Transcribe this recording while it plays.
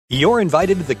You're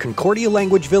invited to the Concordia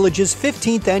Language Village's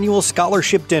 15th Annual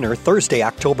Scholarship Dinner Thursday,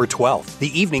 October 12th.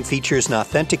 The evening features an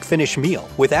authentic Finnish meal,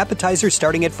 with appetizers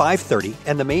starting at 5:30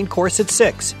 and the main course at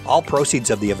 6. All proceeds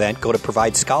of the event go to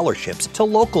provide scholarships to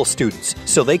local students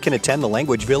so they can attend the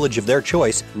language village of their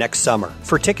choice next summer.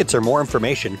 For tickets or more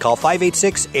information, call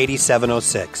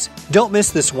 586-8706. Don't miss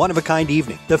this one-of-a-kind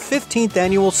evening, the 15th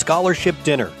Annual Scholarship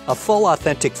Dinner, a full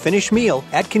authentic Finnish meal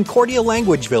at Concordia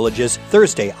Language Villages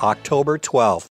Thursday, October 12th.